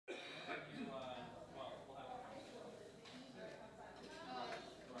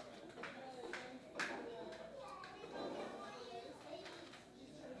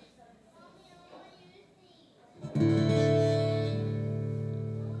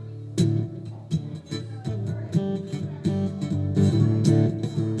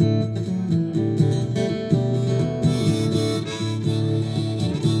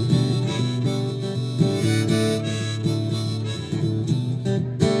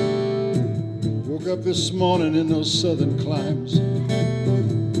Woke up this morning in those southern climes,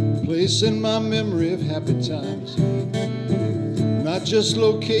 place in my memory of happy times. Not just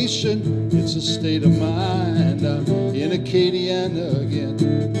location, it's a state of mind. I'm in Acadiana again.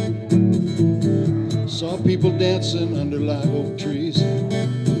 Saw people dancing under live oak trees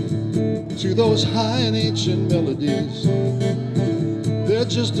to those high and ancient melodies. They're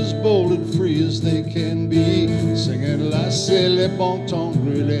just as bold and free as they can be, singing Laissez les bon temps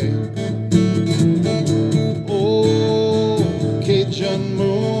brûler. Oh, Cajun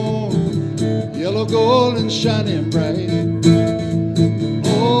moon, yellow, gold, and shining bright.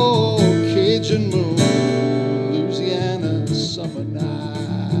 Oh, Cajun moon, Louisiana summer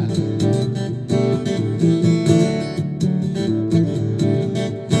night.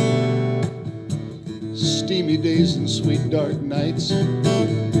 Steamy days and sweet dark nights,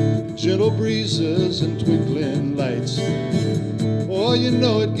 gentle breezes and twinkling lights. Oh, you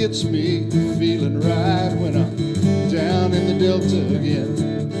know it gets me feeling right when I'm down in the Delta again.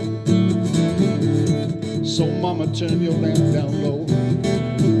 So mama, turn your lamp down low,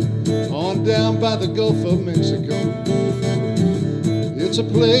 on down by the Gulf of Mexico. It's a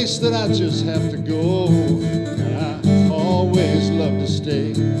place that I just have to go, and I always love to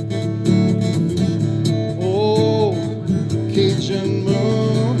stay. Oh, Cajun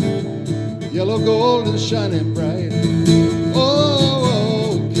moon, yellow, gold, and shining bright.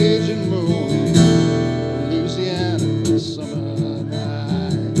 Oh, Cajun moon, Louisiana summer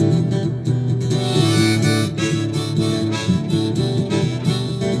night.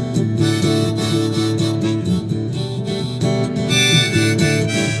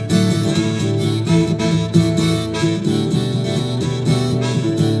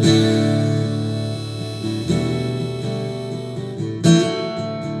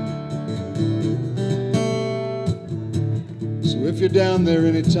 So if you're down there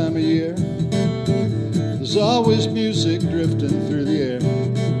any time of year, there's always music drifting through the air.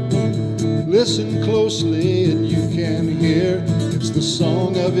 Listen closely and you can hear it's the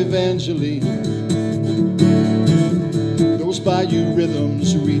song of Evangeline. Those bayou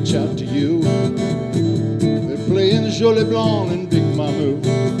rhythms reach out to you. They're playing Jolie Blanc and Big Mamou.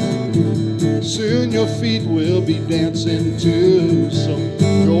 Soon your feet will be dancing too, so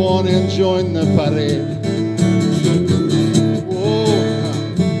go on and join the parade.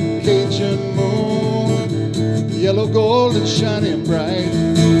 Yellow, gold, and shining bright.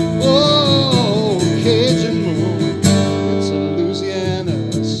 Oh, Cajun moon, it's a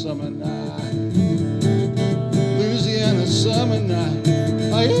Louisiana summer night. Louisiana summer night.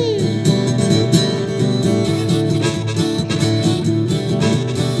 Aye.